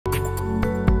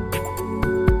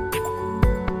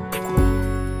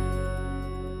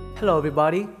Hello,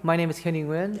 everybody. My name is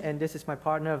Nguyen, and this is my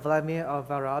partner, Vladimir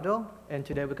of Alvarado, and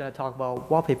today we're going to talk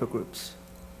about wallpaper groups.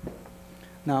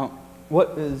 Now,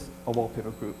 what is a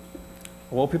wallpaper group?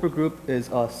 A wallpaper group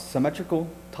is a symmetrical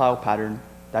tile pattern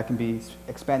that can be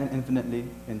expanded infinitely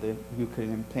in the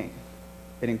Euclidean plane.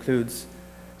 It includes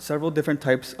several different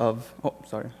types of,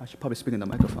 I should probably speak in the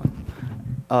microphone.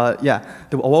 A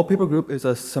wallpaper group is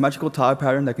a symmetrical tile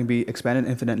pattern that can be expanded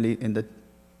infinitely in the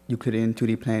Euclidean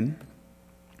 2D plane.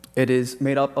 It is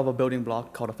made up of a building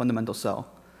block called a fundamental cell.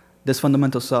 This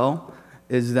fundamental cell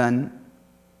is then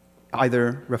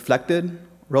either reflected,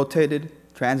 rotated,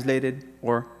 translated,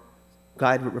 or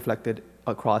guide reflected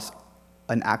across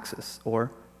an axis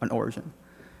or an origin.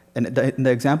 And in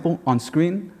the example on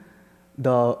screen,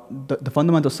 the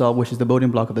fundamental cell, which is the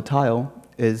building block of the tile,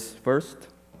 is first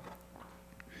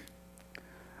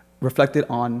reflected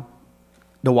on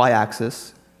the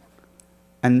y-axis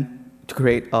and to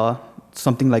create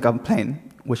something like a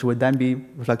plane, which would then be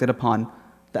reflected upon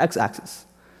the x-axis.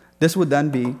 This would then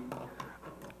be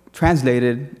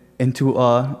translated into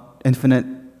an infinite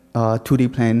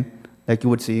 2D plane like you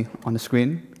would see on the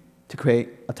screen to create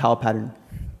a tile pattern.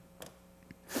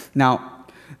 Now,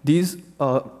 these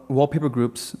wallpaper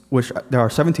groups, which there are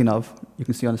 17 of, you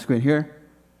can see on the screen here,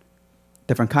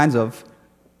 different kinds of,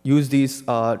 use these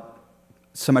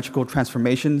symmetrical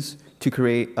transformations to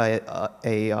create a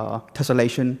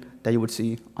tessellation that you would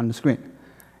see on the screen.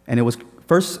 And it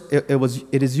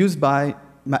is used by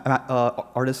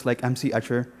artists like M.C.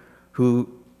 Escher, who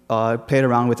played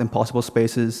around with impossible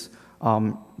spaces,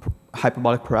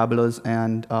 hyperbolic parabolas,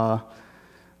 and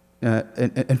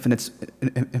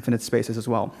infinite spaces as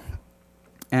well.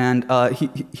 And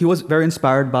he was very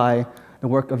inspired by the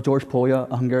work of George Polya,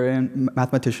 a Hungarian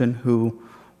mathematician who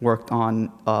worked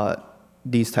on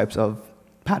these types of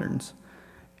patterns.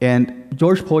 And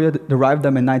George Polya derived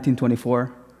them in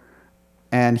 1924,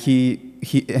 and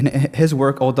his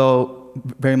work, although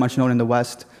very much known in the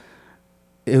West,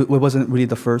 it wasn't really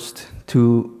the first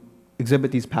to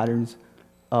exhibit these patterns.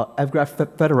 Evgraf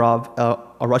Fedorov,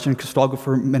 a Russian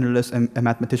crystallographer, mineralist, and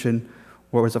mathematician,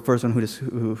 was the first one who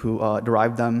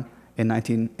derived them in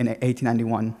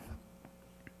 1891.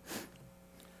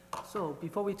 So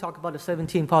before we talk about the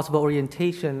 17 possible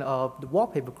orientation of the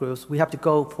wallpaper groups, we have to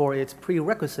go for its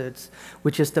prerequisites,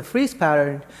 which is the frieze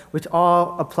pattern, which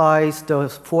all applies the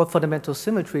 4 fundamental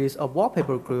symmetries of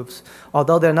wallpaper groups.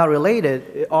 Although they're not related,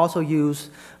 it also use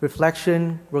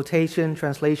reflection, rotation,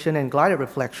 translation, and glided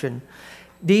reflection.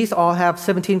 These all have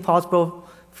 17 possible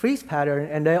frieze patterns,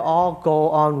 and they all go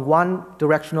on one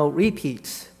directional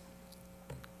repeats.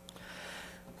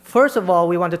 First of all,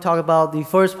 we want to talk about the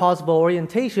first possible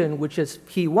orientation, which is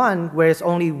P1, where it's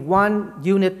only one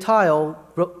unit tile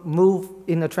move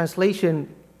in a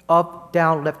translation up,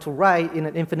 down, left to right in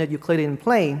an infinite Euclidean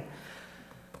plane.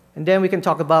 And then we can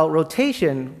talk about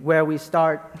rotation, where we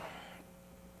start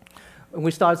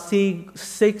seeing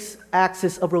 6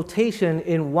 axes of rotation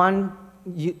in one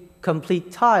complete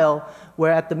tile,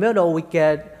 where at the middle we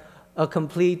get a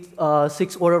complete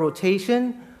 6-order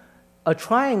rotation, a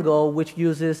triangle which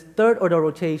uses 3rd-order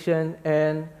rotation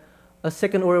and a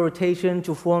 2nd-order rotation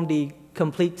to form the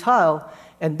complete tile,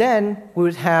 and then we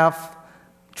would have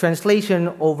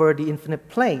translation over the infinite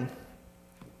plane.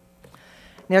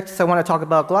 Next, I want to talk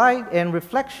about glide and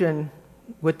reflection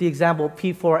with the example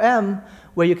P4M,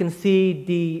 where you can see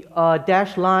the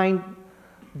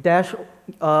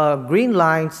green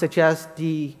line suggests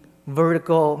the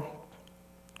vertical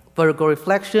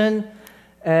reflection,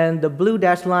 and the blue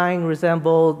dashed line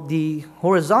resembles the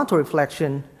horizontal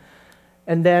reflection,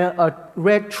 and then a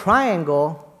red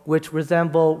triangle which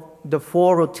resembles the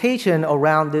 4 rotation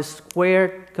around this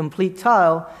squared complete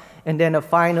tile, and then a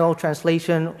final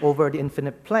translation over the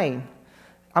infinite plane.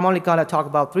 I'm only going to talk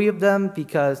about 3 of them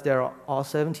because there are all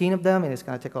 17 of them, and it's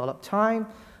going to take a lot of time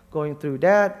going through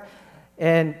that.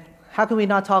 And how can we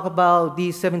not talk about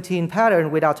these 17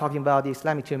 patterns without talking about the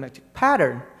Islamic geometric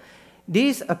pattern?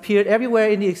 These appeared everywhere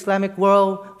in the Islamic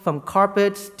world, from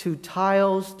carpets to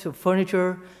tiles to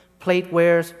furniture,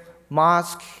 platewares,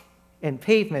 mosques, and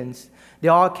pavements. They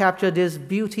all capture this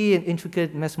beauty and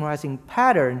intricate, mesmerizing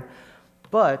pattern.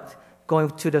 But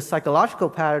going to the psychological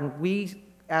pattern, we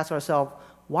ask ourselves,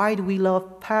 why do we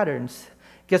love patterns?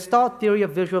 Gestalt theory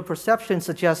of visual perception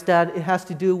suggests that it has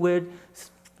to do with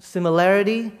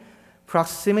similarity,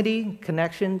 proximity,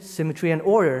 connection, symmetry, and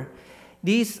order.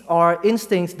 These are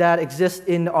instincts that exist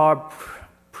in our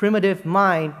primitive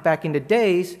mind back in the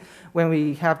days when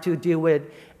we have to deal with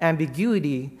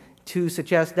ambiguity to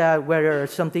suggest that whether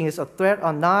something is a threat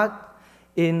or not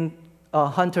in a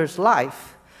hunter's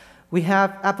life. We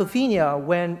have apophenia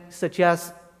when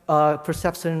suggests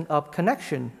perception of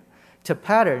connection to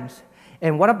patterns.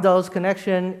 And one of those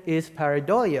connections is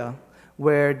pareidolia,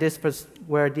 where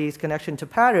these connection to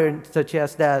patterns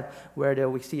suggest that whether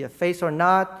we see a face or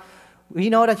not, we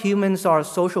know that humans are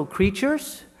social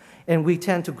creatures, and we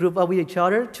tend to group up with each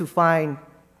other to find,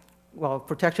 well,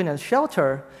 protection and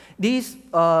shelter. These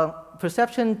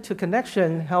perception to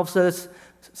connection helps us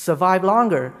survive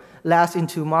longer, last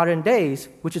into modern days,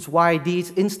 which is why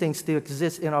these instincts still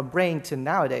exist in our brain to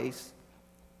nowadays.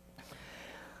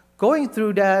 Going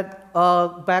through that,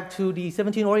 back to the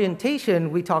 17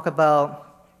 orientation, we talk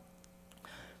about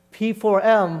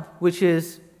P4M, which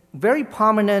is very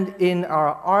prominent in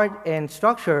our art and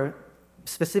structure,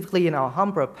 specifically in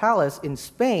Alhambra Palace in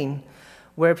Spain,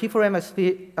 where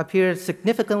P4M appears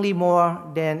significantly more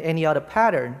than any other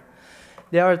pattern.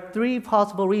 There are three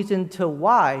possible reasons to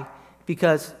why,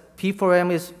 because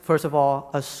P4M is, first of all,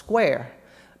 a square.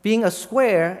 Being a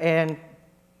square, and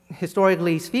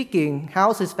historically speaking,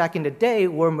 houses back in the day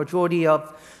were majority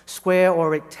of square or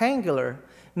rectangular.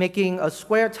 Making a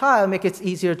square tile makes it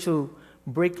easier to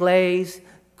bricklaze,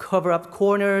 cover up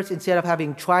corners, instead of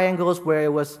having triangles where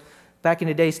it was, back in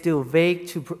the day, still vague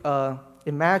to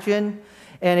imagine.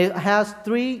 And it has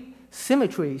three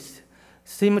symmetries.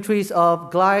 Symmetries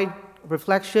of glide,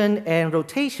 reflection, and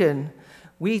rotation.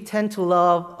 We tend to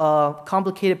love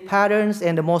complicated patterns,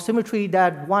 and the more symmetry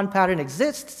that one pattern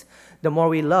exists, the more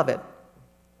we love it.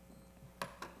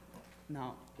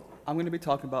 Now, I'm going to be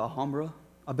talking about Alhambra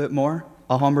a bit more.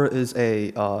 Alhambra is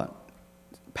a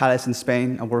palace in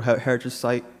Spain, a World Heritage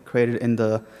Site created in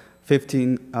the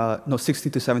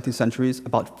 16th to 17th centuries,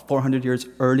 about 400 years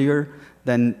earlier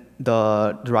than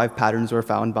the derived patterns were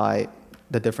found by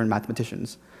the different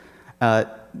mathematicians. The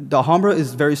Alhambra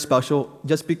is very special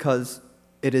just because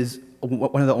it is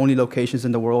one of the only locations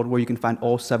in the world where you can find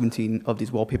all 17 of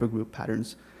these wallpaper group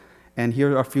patterns. And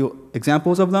here are a few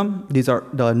examples of them. These are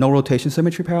the no rotation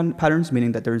symmetry patterns,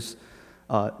 meaning that there's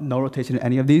no rotation in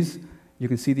any of these. You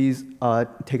can see these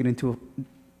taken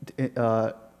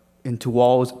into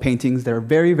walls, paintings that are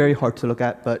very, very hard to look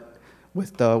at, but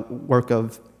with the work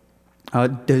of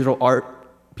digital art,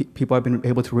 people have been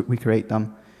able to recreate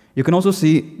them. You can also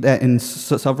see that in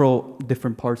several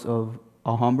different parts of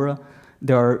Alhambra,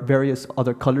 there are various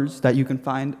other colors that you can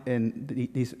find in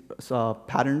these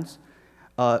patterns.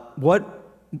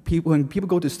 When people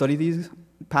go to study these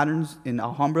patterns in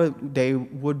Alhambra, they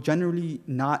would generally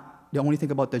they only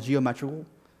think about the geometrical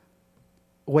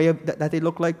way that they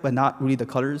look like, but not really the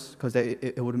colors, because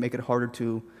it would make it harder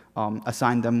to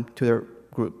assign them to their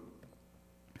group.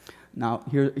 Now,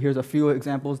 here's a few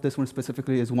examples. This one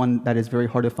specifically is one that is very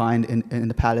hard to find in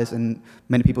the palace, and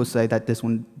many people say that this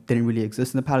one didn't really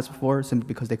exist in the palace before, simply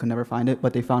because they could never find it,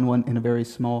 but they found one in a very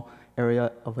small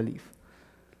area of a leaf.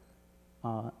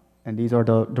 And these are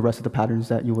the rest of the patterns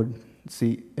that you would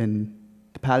see in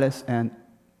the palace, and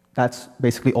that's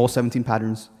basically all 17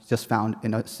 patterns just found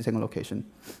in a single location.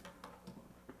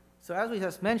 So as we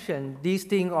just mentioned, these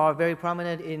things are very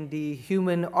prominent in the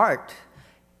human art.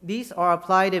 These are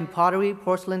applied in pottery,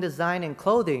 porcelain design, and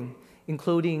clothing,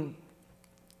 including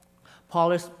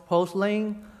polished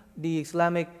porcelain, the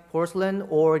Islamic porcelain,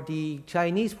 or the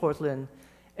Chinese porcelain.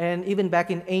 And even back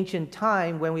in ancient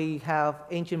time, when we have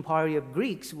ancient pottery of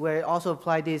Greeks, where it also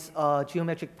applied these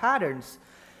geometric patterns.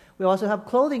 We also have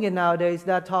clothing in nowadays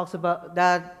that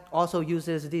also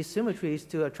uses these symmetries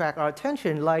to attract our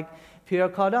attention, like Pierre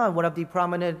Cardin, one of the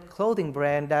prominent clothing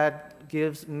brands that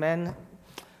gives men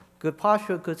good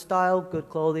posture, good style, good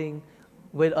clothing,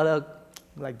 with other,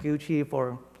 like Gucci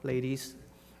for ladies.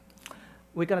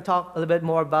 We're going to talk a little bit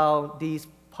more about these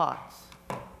pots.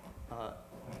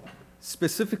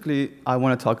 Specifically, I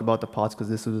want to talk about the pots because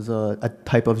this was a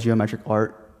type of geometric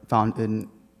art found in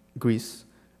Greece,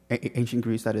 ancient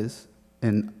Greece that is.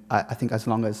 And I think as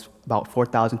long as about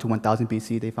 4,000 to 1,000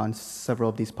 BC, they found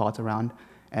several of these pots around,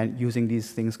 and using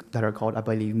these things that are called, I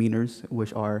believe, menhirs,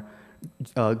 which are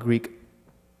Greek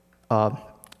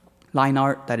line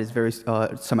art that is very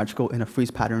symmetrical in a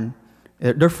frieze pattern.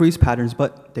 They're frieze patterns,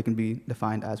 but they can be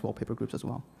defined as wallpaper groups as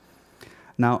well.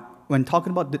 Now, when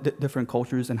talking about different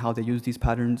cultures and how they use these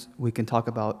patterns, we can talk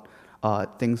about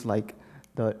things like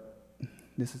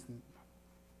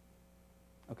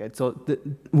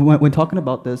when talking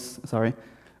about this,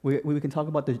 we can talk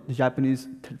about the Japanese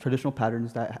traditional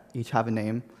patterns that each have a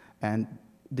name, and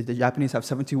the Japanese have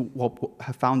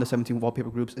found the 17 wallpaper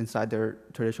groups inside their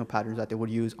traditional patterns that they would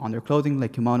use on their clothing,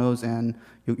 like kimonos and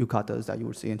yukatas that you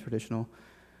would see in traditional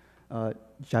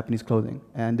Japanese clothing.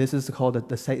 And this is called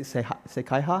the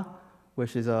sekaiha,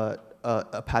 which is a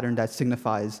pattern that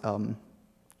signifies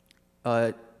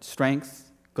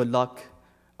strength, good luck,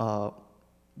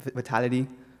 vitality,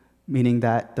 meaning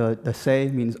that the se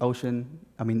means ocean,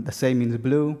 the se means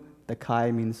blue, the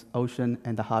kai means ocean,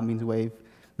 and the ha means wave,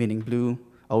 meaning blue,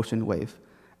 ocean, wave.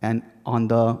 And on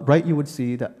the right, you would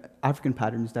see the African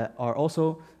patterns that are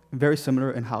also very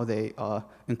similar in how they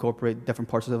incorporate different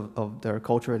parts of their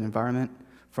culture and environment,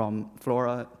 from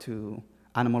flora to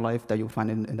animal life that you'll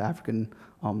find in the African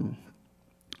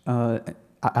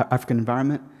African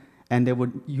environment. And they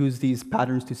would use these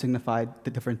patterns to signify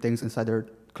the different things inside their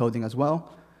clothing as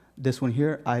well. This one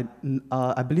here, I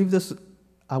believe this,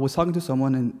 I was talking to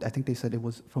someone and I think they said it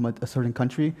was from a certain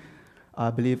country. I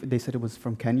believe they said it was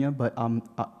from Kenya, but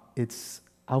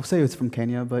I'll say it's from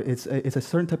Kenya, but it's a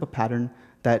certain type of pattern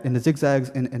that in the zigzags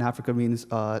in Africa means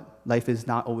life is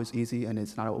not always easy and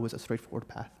it's not always a straightforward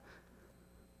path.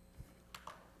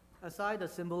 Aside the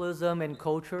symbolism and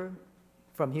culture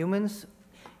from humans,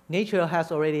 nature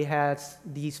has already had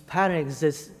these patterns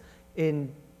exist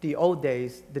in the old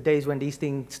days, the days when these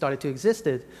things started to exist.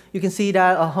 You can see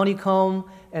that a honeycomb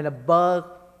and a bug,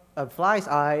 a fly's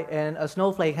eye, and a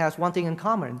snowflake has one thing in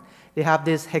common. They have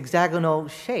these hexagonal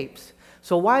shapes.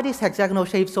 So why are these hexagonal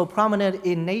shapes so prominent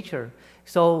in nature?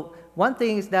 So one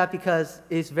thing is that because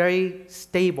it's very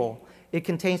stable. It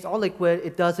contains all liquid.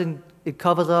 It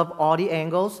covers up all the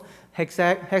angles.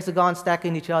 Hexagons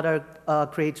stacking each other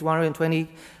creates 120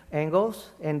 angles,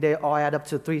 and they all add up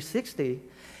to 360.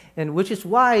 And which is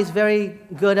why it's very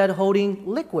good at holding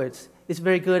liquids. It's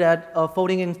very good at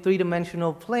folding in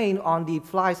three-dimensional plane on the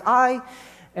fly's eye,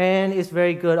 and it's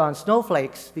very good on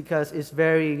snowflakes because it's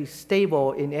very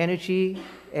stable in energy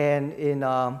and in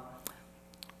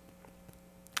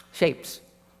shapes.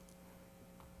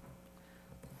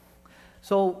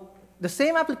 So the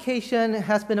same application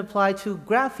has been applied to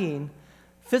graphene.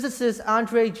 Physicists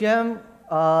Andrei Gem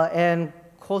and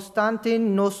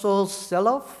Konstantin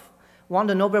Novoselov won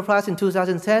the Nobel Prize in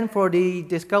 2010 for the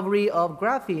discovery of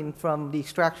graphene from the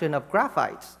extraction of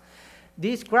graphites.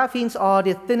 These graphenes are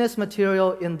the thinnest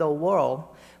material in the world.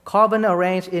 Carbon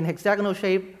arranged in hexagonal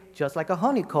shape, just like a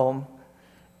honeycomb.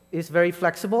 It's very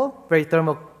flexible, very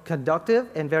thermoconductive,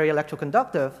 and very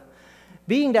electroconductive.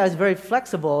 Being that it's very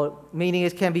flexible, meaning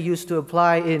it can be used to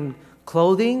apply in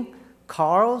clothing,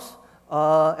 cars,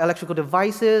 electrical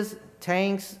devices,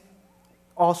 tanks,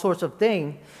 all sorts of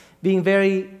things. Being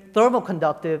very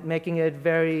thermoconductive, making it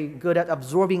very good at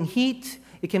absorbing heat.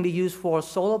 It can be used for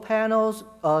solar panels,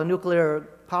 nuclear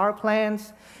power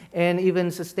plants, and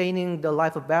even sustaining the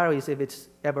life of batteries if it's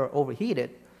ever overheated.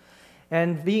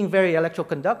 And being very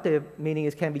electroconductive, meaning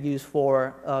it can be used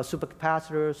for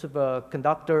supercapacitor,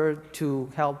 superconductor to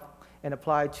help and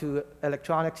apply to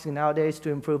electronics nowadays to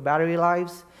improve battery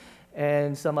lives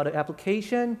and some other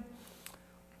application.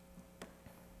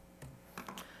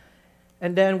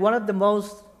 And then one of the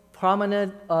most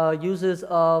prominent uses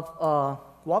of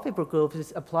wallpaper groups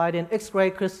is applied in X-ray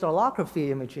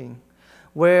crystallography imaging,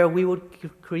 where we would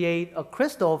create a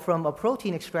crystal from a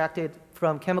protein extracted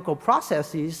from chemical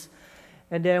processes,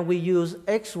 and then we use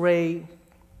X-ray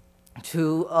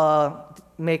to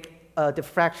make a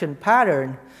diffraction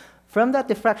pattern. From that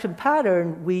diffraction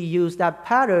pattern, we use that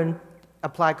pattern,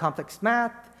 apply complex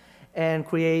math, and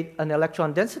create an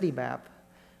electron density map.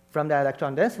 From that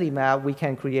electron density map, we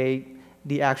can create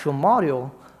the actual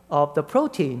module of the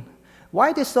protein. Why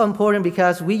is this so important?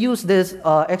 Because we use this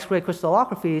X-ray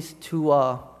crystallographies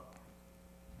to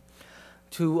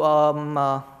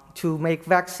make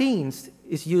vaccines.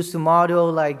 It's used to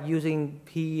model like using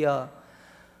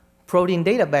protein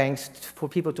data banks for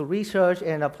people to research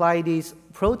and apply these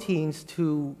proteins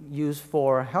to use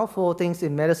for helpful things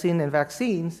in medicine and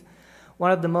vaccines.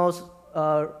 One of the most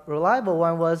reliable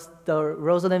one was the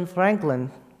Rosalind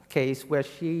Franklin case, where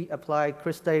she applied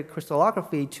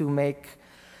crystallography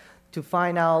to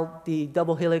find out the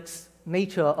double helix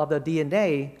nature of the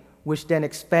DNA, which then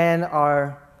expand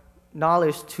our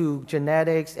knowledge to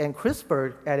genetics and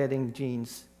CRISPR editing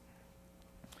genes.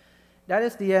 That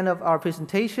is the end of our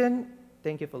presentation.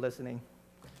 Thank you for listening.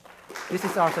 This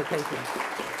is our citation.